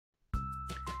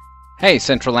Hey,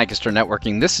 Central Lancaster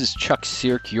Networking, this is Chuck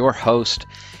Seark, your host.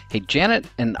 Hey, Janet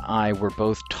and I were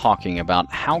both talking about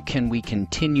how can we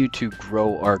continue to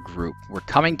grow our group. We're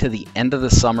coming to the end of the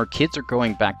summer, kids are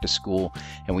going back to school,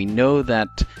 and we know that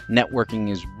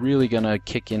networking is really going to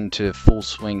kick into full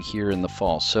swing here in the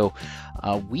fall. So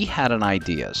we had an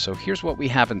idea. So here's what we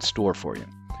have in store for you.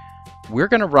 We're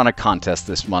going to run a contest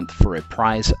this month for a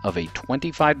prize of a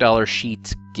 $25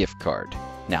 Sheets gift card.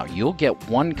 Now, you'll get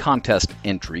one contest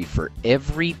entry for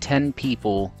every 10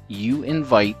 people you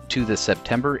invite to the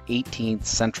September 18th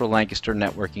Central Lancaster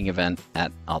Networking event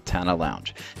at Altana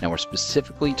Lounge. Now, we're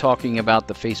specifically talking about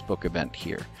the Facebook event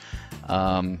here.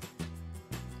 And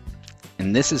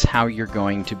this is how you're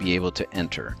going to be able to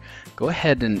enter. Go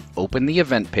ahead and open the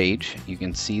event page. You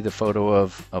can see the photo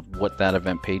of what that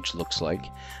event page looks like.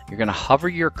 You're going to hover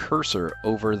your cursor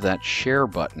over that share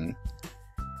button.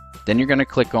 Then you're going to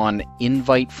click on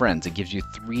Invite Friends. It gives you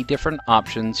three different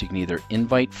options. You can either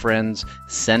invite friends,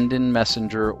 send in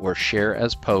Messenger, or share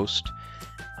as post.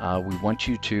 We want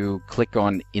you to click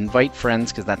on Invite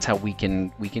Friends because that's how we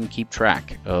can keep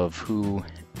track of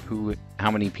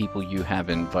how many people you have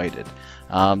invited.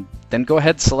 Then go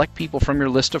ahead, select people from your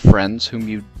list of friends whom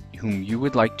you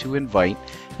would like to invite,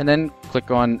 and then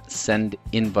click on Send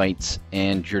Invites,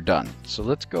 and you're done. So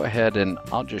let's go ahead and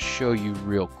I'll just show you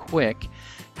real quick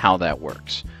how that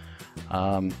works.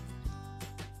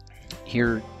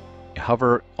 Here,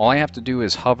 all I have to do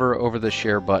is hover over the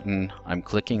share button. I'm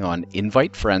clicking on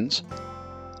Invite Friends.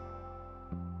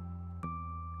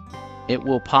 It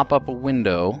will pop up a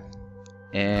window,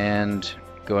 and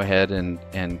go ahead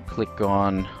and click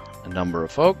on a number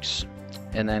of folks,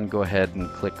 and then go ahead and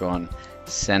click on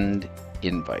Send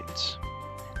Invites.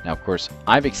 Now, of course,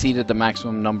 I've exceeded the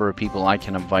maximum number of people I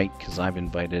can invite because I've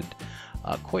invited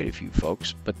quite a few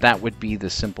folks, but that would be the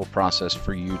simple process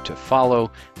for you to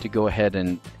follow to go ahead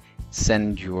and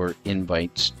send your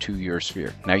invites to your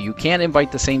sphere. Now, you can't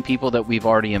invite the same people that we've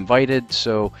already invited,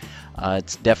 so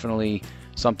it's definitely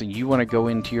something you want to go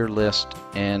into your list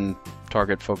and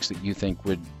target folks that you think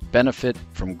would benefit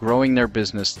from growing their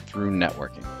business through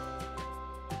networking.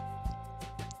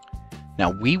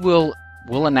 Now, we'll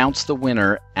announce the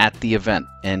winner at the event,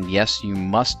 and yes, you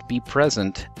must be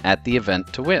present at the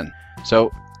event to win.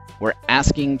 So we're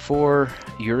asking for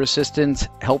your assistance.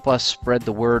 Help us spread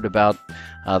the word about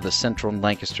the Central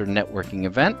Lancaster Networking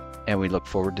event, and we look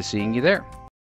forward to seeing you there.